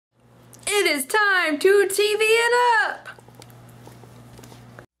is time to TV it up!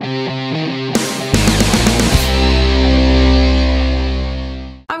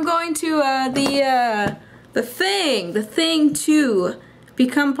 I'm going to the thing to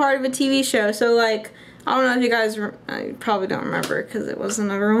become part of a TV show. So like, I don't know if you guys, I probably don't remember because it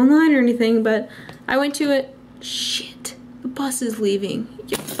wasn't ever online or anything, but I went to it. Shit, the bus is leaving.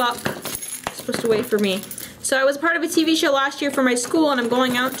 You fuck. It's supposed to wait for me. So I was part of a TV show last year for my school, and I'm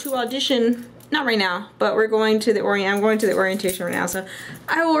going out to audition. Not right now, but we're going to the I'm going to the orientation right now. So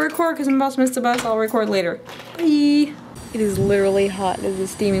I will record because I'm about to miss the bus. I'll record later. Bye. It is literally hot. There's a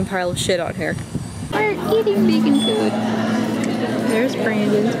steaming pile of shit on here. We're eating vegan food. There's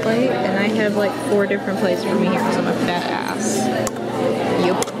Brandon's plate, and I have like 4 different plates for me here because I'm a fat ass.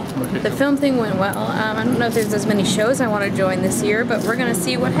 Yup. The film thing went well. I don't know if there's as many shows I want to join this year, but we're gonna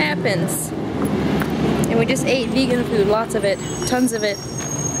see what happens. And we just ate vegan food, lots of it, tons of it,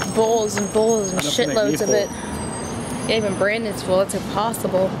 bowls and bowls and shitloads of it. Yeah, even Brandon's full. It's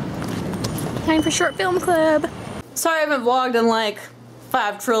impossible. Time for short film club. Sorry I haven't vlogged in like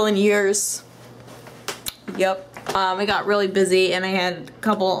 5 trillion years. Yep. I got really busy and I had a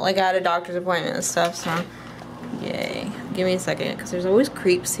couple, like I had a doctor's appointment and stuff, so yay. Give me a second, because there's always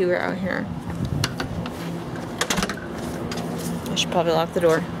creeps who are out here. I should probably lock the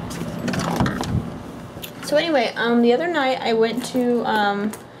door. So anyway, the other night I went to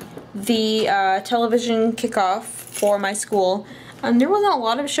the television kickoff for my school. There wasn't a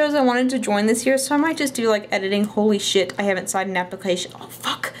lot of shows I wanted to join this year, so I might just do like editing. Holy shit, I haven't signed an application. Oh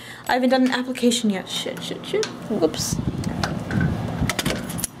fuck, I haven't done an application yet. Shit. Whoops.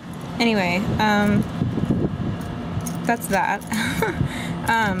 Anyway, that's that.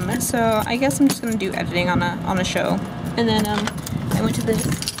 So I guess I'm just gonna do editing on a show. And then I went to the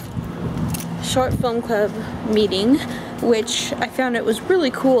short film club meeting, which I found it was really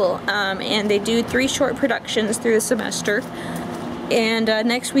cool. And they do 3 short productions through the semester. And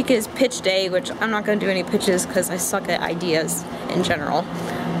next week is pitch day, which I'm not going to do any pitches because I suck at ideas in general.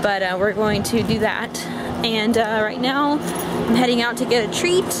 But we're going to do that. And right now, I'm heading out to get a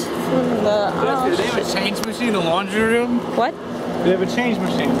treat from the... Do they have a change machine in the laundry room? What? Do they have a change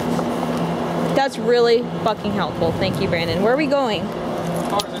machine? That's really fucking helpful. Thank you, Brandon. Where are we going?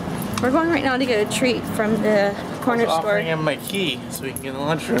 We're going right now to get a treat from the corner store. Offering him my key so we can get in the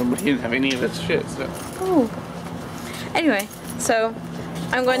lunchroom, but he didn't have any of that shit, so... Oh. Anyway. So,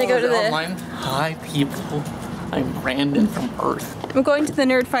 I'm going to go to the... Online. Hi, people. I'm Brandon from Earth. I'm going to the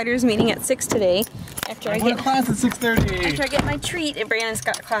Nerd Fighters meeting at 6 today. After I get class at 6:30. After I get my treat, and Brandon's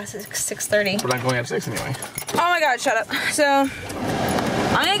got class at 6:30. We're not going at 6 anyway. Oh my god, shut up. So, I'm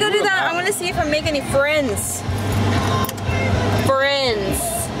gonna go do that. I want to see if I make any friends.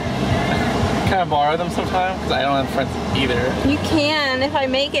 Can I borrow them sometime? Because I don't have friends either. You can, if I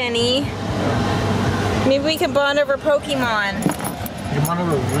make any. Maybe we can bond over Pokemon. You can bond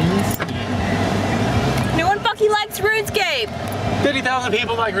over RuneScape? No one fucking likes RuneScape! 50,000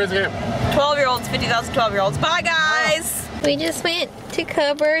 people like RuneScape. 12-year-olds, 50,000 12-year-olds. Bye, guys! Oh. We just went to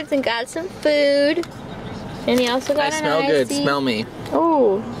Cupboards and got some food. And he also got an smell good. icy. Smell me.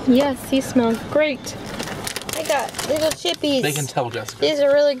 Oh, yes, he smells great. I got little chippies. They can tell, Jessica. These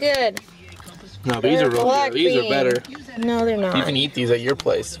are really good. No, these are really good. These are better. No, they're not. You can eat these at your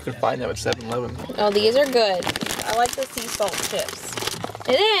place. You can find them at 7-Eleven. Oh, these are good. I like the sea salt chips.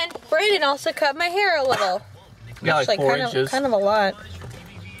 And then, Brandon also cut my hair a little. Yeah, like 4 inches. Kind of a lot.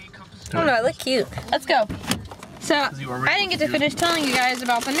 I don't know, I look cute. Let's go. So, I didn't get to finish telling you guys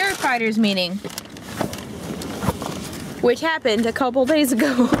about the Nerd Fighters meeting, which happened a couple days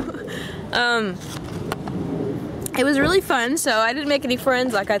ago. It was really fun, so I didn't make any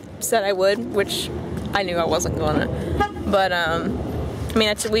friends like I said I would, which I knew I wasn't gonna. But, I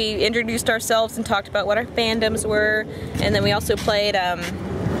mean, we introduced ourselves and talked about what our fandoms were, and then we also played,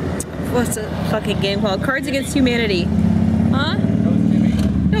 what's the fucking game called? Cards Against Humanity. Huh?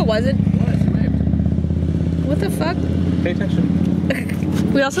 No, it wasn't. What the fuck? Pay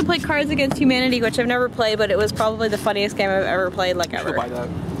attention. We also played Cards Against Humanity, which I've never played, but it was probably the funniest game I've ever played, like ever. Buy that.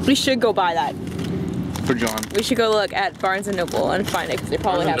 We should go buy that. For John. We should go look at Barnes & Noble and find it, because they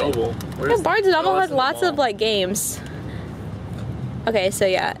probably have it. Yeah, Barnes & Noble has lots of, like, games. Okay, so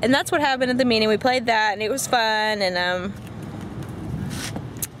yeah, and that's what happened at the meeting. We played that, and it was fun, and,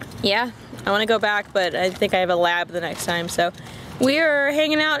 yeah, I want to go back, but I think I have a lab the next time, so we are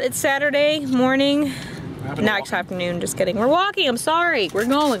hanging out. It's Saturday morning. Next afternoon, just kidding. We're walking, I'm sorry. We're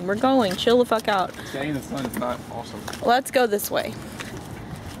going. Chill the fuck out. Staying in the sun is not awesome. Let's go this way.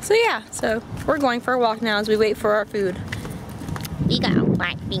 So yeah, so we're going for a walk now as we wait for our food. We got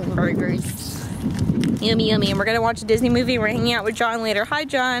black bean burgers. Yummy, yummy. And we're gonna watch a Disney movie. We're hanging out with John later. Hi,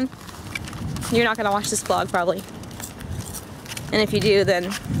 John. you're not gonna watch this vlog probably. And if you do,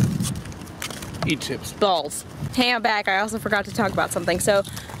 then Eat chips. balls. Hey, I'm back. I also forgot to talk about something. So,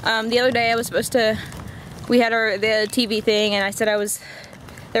 the other day I was supposed to, we had the TV thing, and I said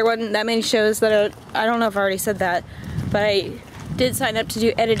there wasn't that many shows that I don't know if I already said that, but I did sign up to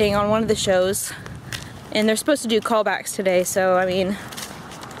do editing on one of the shows, and they're supposed to do callbacks today, so I mean,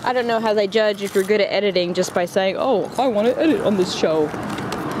 I don't know how they judge if you're good at editing just by saying, oh, I want to edit on this show.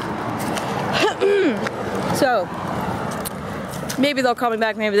 So, maybe they'll call me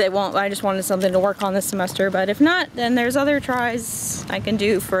back, maybe they won't. I just wanted something to work on this semester, but if not, then there's other tries I can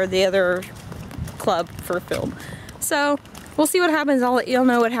do for the other club for film. So, we'll see what happens. I'll let y'all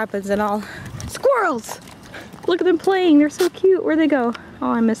know what happens, and I'll... Squirrels! Look at them playing, they're so cute. Where'd they go?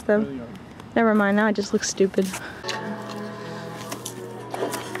 Oh, I missed them. Never mind, now I just look stupid.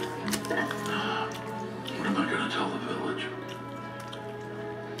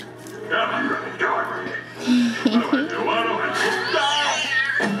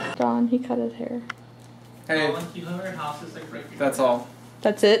 John, he cut his hair. Hey, that's all.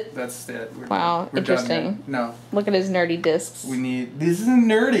 That's it? That's it. Wow, interesting. No. Look at his nerdy discs. This isn't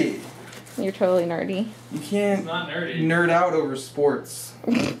nerdy. You're totally nerdy. You can't It's not nerdy. nerd out over sports.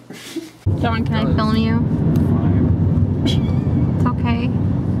 John, can I film you? It's okay.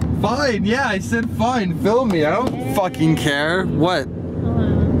 Fine, yeah, I said fine. Film me. I don't fucking care. What?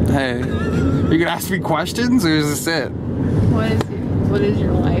 Hello. Hey, you gonna ask me questions, or is this it? What is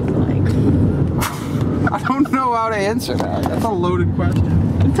your life like? I don't know how to answer that. That's a loaded question.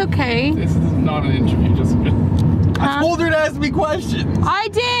 It's okay. This is not an interview, Jessica. I told her to ask me questions. I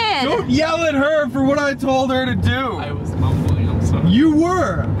did! Don't yell at her for what I told her to do. I was mumbling, I'm sorry. You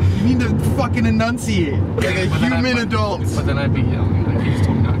were. You need to fucking enunciate like a human adult. But then I'd be yelling. You just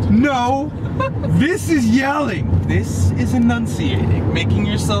told me not to. No. This is yelling. This is enunciating, making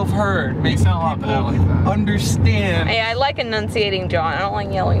yourself heard, making sound a lot better like that. understand. Hey, I like enunciating John. I don't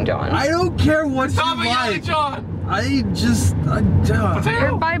like yelling John. I don't care what Stop you yelling, like. John! I just,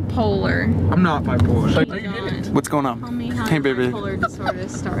 You're bipolar. I'm not bipolar. No, you didn't. What's going on? Tell me how Hey, your baby. bipolar disorder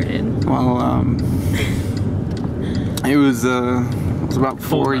started. Well, it was about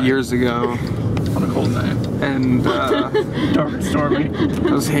 4 years ago, On a cold night. and Dark and stormy.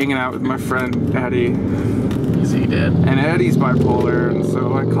 I was hanging out with my friend Eddie, Easy, you did. and Eddie's bipolar, and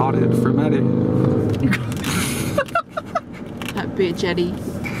so I caught it from Eddie. That bitch, Eddie.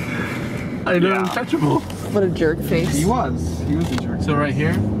 I know, Yeah. untouchable. What a jerk face. He was a jerk. So right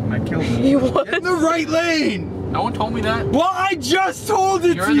here? I killed him. He was. In the right lane! No one told me that. Well, I just told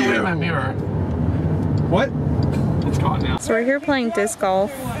it You're to in the you! way of my mirror. What? It's gone now. So we're here playing disc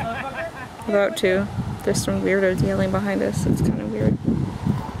golf. About to. There's some weirdos yelling behind us. It's kind of weird.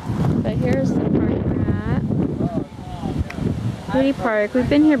 But here's the park we're at. Woody Park. We've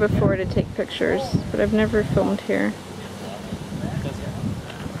been here before to take pictures, but I've never filmed here.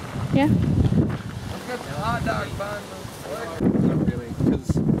 Yeah. Not really,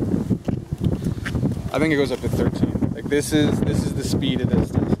 because I think it goes up to 13. Like this is the speed of this.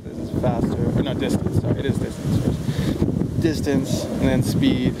 This is faster, or not distance. Sorry, it is distance first. Distance and then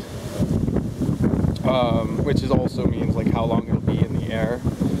speed, which is also means like how long it'll be in the air,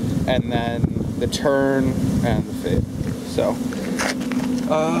 and then the turn and the fit. So,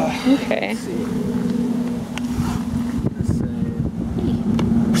 Okay. let's see.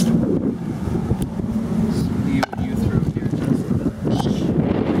 You threw here, Jessica.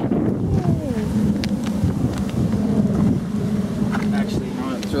 Actually, you know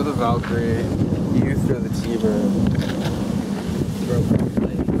what? Throw the Valkyrie. You throw the T-Bird. Throw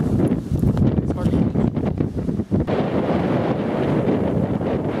Bradley. It's hard to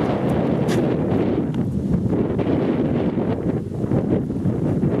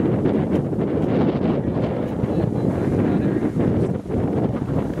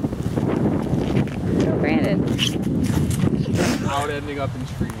Brandon. out ending up in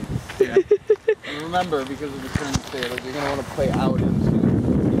trees. Yeah. And remember, because of the turn state, like you're gonna want to play out into.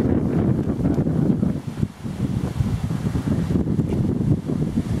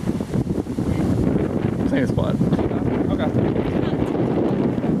 Same spot. Okay.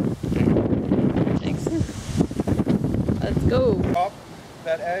 Thanks. Let's go. Up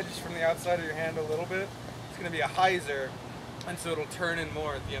that edge from the outside of your hand a little bit. It's gonna be a hyzer, and so it'll turn in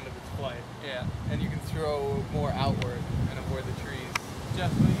more at the end of its flight. Yeah. And you can throw more outward and avoid the trees.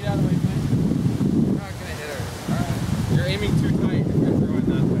 Jeff, will you get out of the way, please? You're not gonna hit her. Alright. You're aiming too tight if you're throwing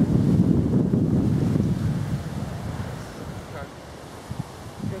that way. Okay.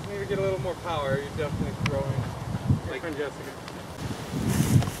 You guys need to get a little more power. You're definitely throwing like Jessica.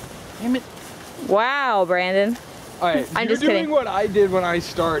 Damn it. Wow, Brandon. Alright, I'm you're just doing kidding. what I did when I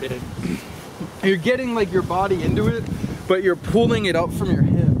started. You're getting like your body into it, but you're pulling it up from your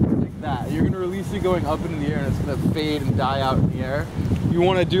hip like that. You're gonna release it going up into the air, and it's gonna fade and die out in the air. You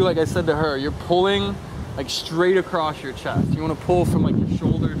want to do like I said to her. You're pulling like straight across your chest. You want to pull from like your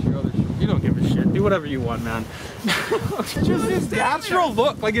shoulder to your other shoulder. You don't give a shit. Do whatever you want, man. Just his natural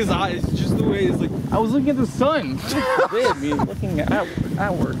look, like his eyes, just the way it's like. I was looking at the sun. I mean, looking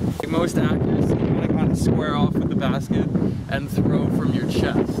outward. Most accuracy, you want to kind of square off with the basket and throw from your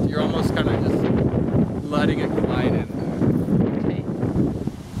chest. You're almost kind of just letting it glide in. Okay.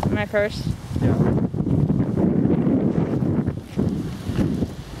 Am I first? Yeah.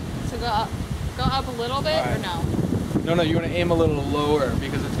 So go up a little bit or no? No, you want to aim a little lower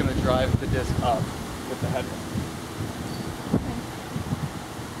because it's going to drive the disc up with the headwind. Okay.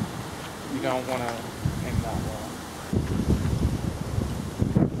 You don't want to aim that low.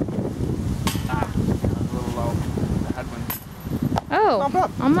 A little low. The headwind. Oh, Not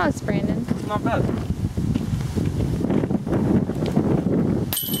bad. almost, Brandon. It's not bad.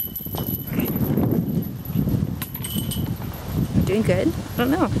 You're doing good? I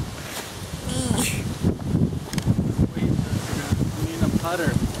don't know. You need a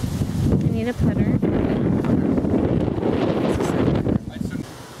putter. I need a putter.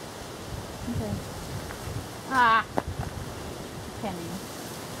 Okay. Ah.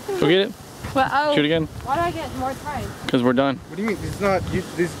 Penny. Go get it. Well, oh. Shoot again. Why do I get more tries? Because we're done. What do you mean? It's not.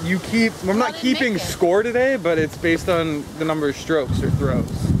 You keep. I'm not keeping score today, but it's based on the number of strokes or throws.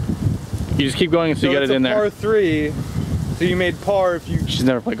 You just keep going until you get it in there. Par 3. So you made par if you. She's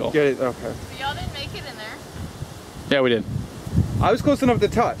never played golf. Get it. Okay. So y'all didn't make it in there? Yeah, we did. I was close enough to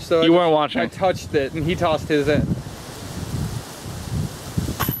touch, so You weren't watching. I touched it, and he tossed his in.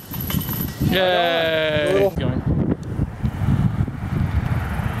 Yay! Little- Going.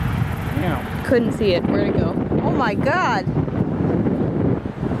 Yeah. Couldn't see it. Where'd it go? Oh my god!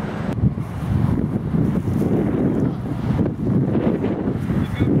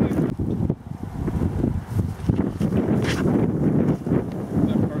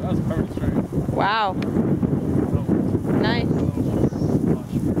 That's perfect straight. Wow. Nice. So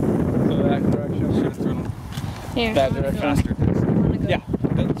that direction should have thrown Here. That direction. faster. Yeah,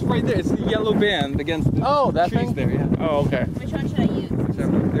 that's right there. It's the yellow band against the Oh, that trees thing? there. Yeah. Oh, okay. Which one should I use?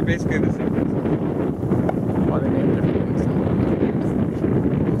 Whichever. They're basically the same. Why they named different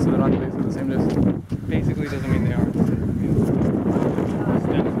things? So they're not basically the same distance. Basically doesn't mean they are.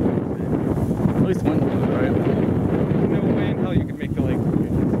 At least one was right. No way in hell you could make the lake.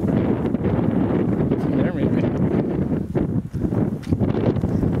 From there, maybe.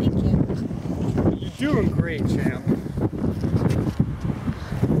 Thank you. You're doing great, champ.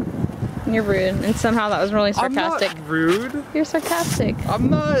 You're rude, and somehow that was really sarcastic. I'm not rude. You're sarcastic.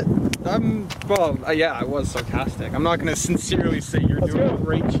 Well, yeah, I was sarcastic. I'm not going to sincerely say you're doing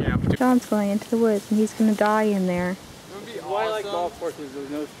great, champ. John's going into the woods, and he's gonna die in there. It would be Why I like awesome golf courses, there's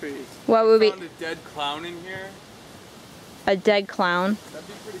no trees. What would be found a dead clown in here. a dead clown? That'd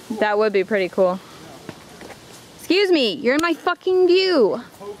be pretty cool. That would be pretty cool. Excuse me, you're in my fucking view.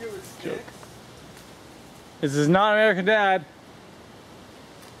 Poke it with sticks. This is not American Dad.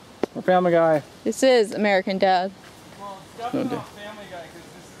 Or Family Guy. This is American Dad. Well, it's definitely not Family Guy because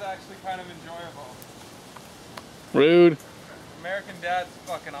this is actually kind of enjoyable. Rude. American Dad's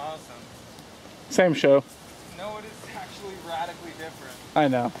fucking awesome. Same show. No, it is actually radically different. I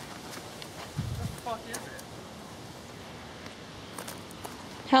know. What the fuck is it?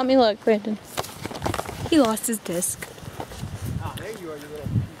 Help me look, Brandon. He lost his disc. Ah, there you are, you little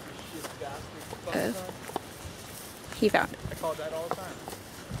piece of shit bastard. He found it. I call it that all the time.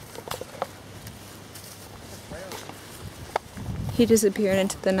 He disappeared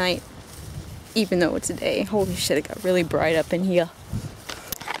into the night, even though it's a day. Holy shit, it got really bright up in here.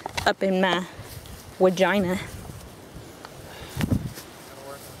 Up in my vagina.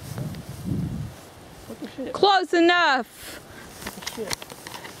 Close enough!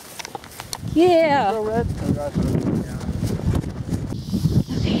 Yeah! red? Oh gosh.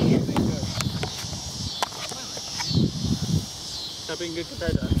 Not being good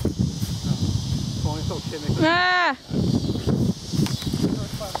compared to Ah!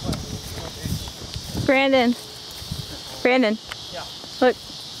 Brandon. Brandon. Yeah. Look.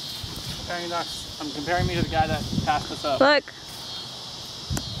 I'm comparing me to the guy that passed us up. Look.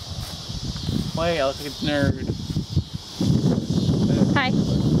 Wait, I look like a nerd. Hi.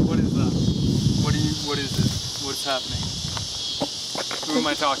 What is that? What is this? What's happening? Who am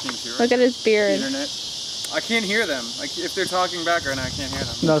I talking to? Right? Look at his beard. Internet. I can't hear them. Like if they're talking back right now, I can't hear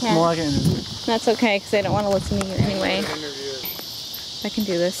them. No, it's Okay. more like an interview. That's okay, because they don't want to listen to you anyway. Interview. I can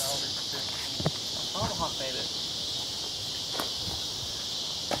do this.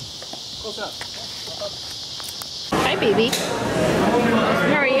 Hi, baby.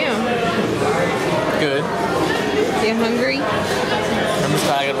 How are you? Good. You hungry? I'm just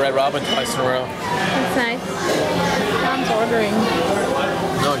trying to get Red Robin twice in a row. That's nice. Mom's ordering.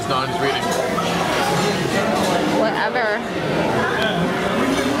 No, he's not. He's reading. Whatever.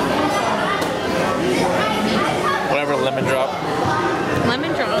 Whatever, lemon drop.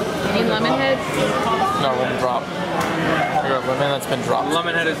 Lemon drop. You mean lemon head? No, lemon drop. You're a lemon that's been dropped.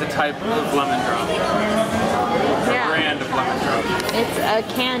 Lemonhead is a type of lemon drop. Yeah. Brand of lemon drop. It's a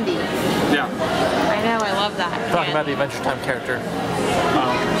candy. Yeah. I know, I love that. Talking about the Adventure Time character.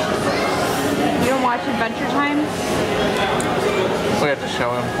 You don't watch Adventure Time? We have to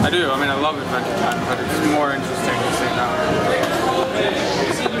show him. I do. I mean, I love Adventure Time, but it's more interesting to see now.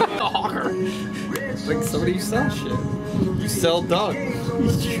 Like somebody sell shit. You sell Doug.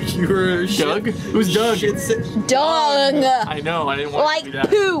 You were Doug? Who's Doug? Dong! I know, I didn't want Like to do that.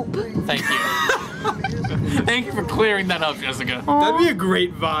 poop! Thank you. Thank you for clearing that up, Jessica. That'd be a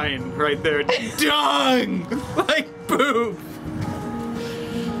great vine right there. Dung! Like poop.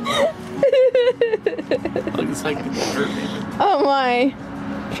 Like, it's like Oh my.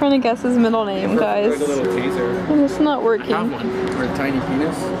 I'm trying to guess his middle name, guys. Like a little teaser. And it's not I have working. one. Or a tiny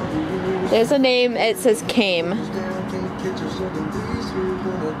penis. There's a name, it says Kame.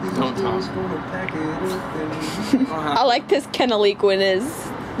 Don't talk. I like this Kennelicwin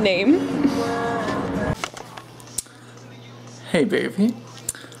name. Hey, baby.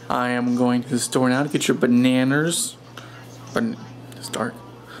 I am going to the store now to get your bananas. It's dark.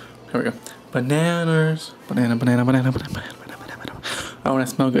 Here we go. Bananas. Banana. Oh, and I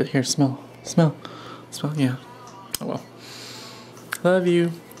smell good. Here, smell. Yeah. Oh, well. Love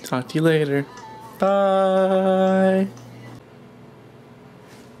you. Talk to you later. Bye.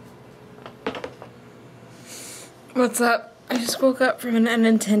 What's up? I just woke up from an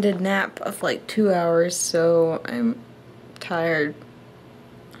unintended nap of like 2 hours, so I'm tired.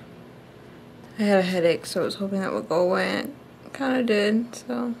 I had a headache, so I was hoping that would go away. It kind of did,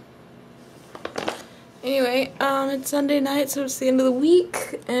 so. Anyway, it's Sunday night, so it's the end of the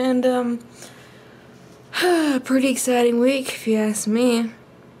week, and pretty exciting week, if you ask me.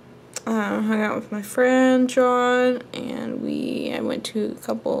 Hung out with my friend John, and I went to a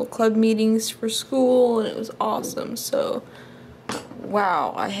couple club meetings for school, and it was awesome. So,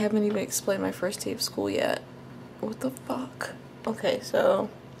 wow, I haven't even explained my first day of school yet. What the fuck? Okay, so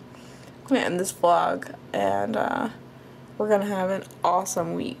I'm gonna end this vlog, and we're gonna have an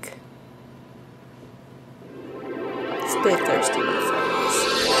awesome week. Stay thirsty, my friend.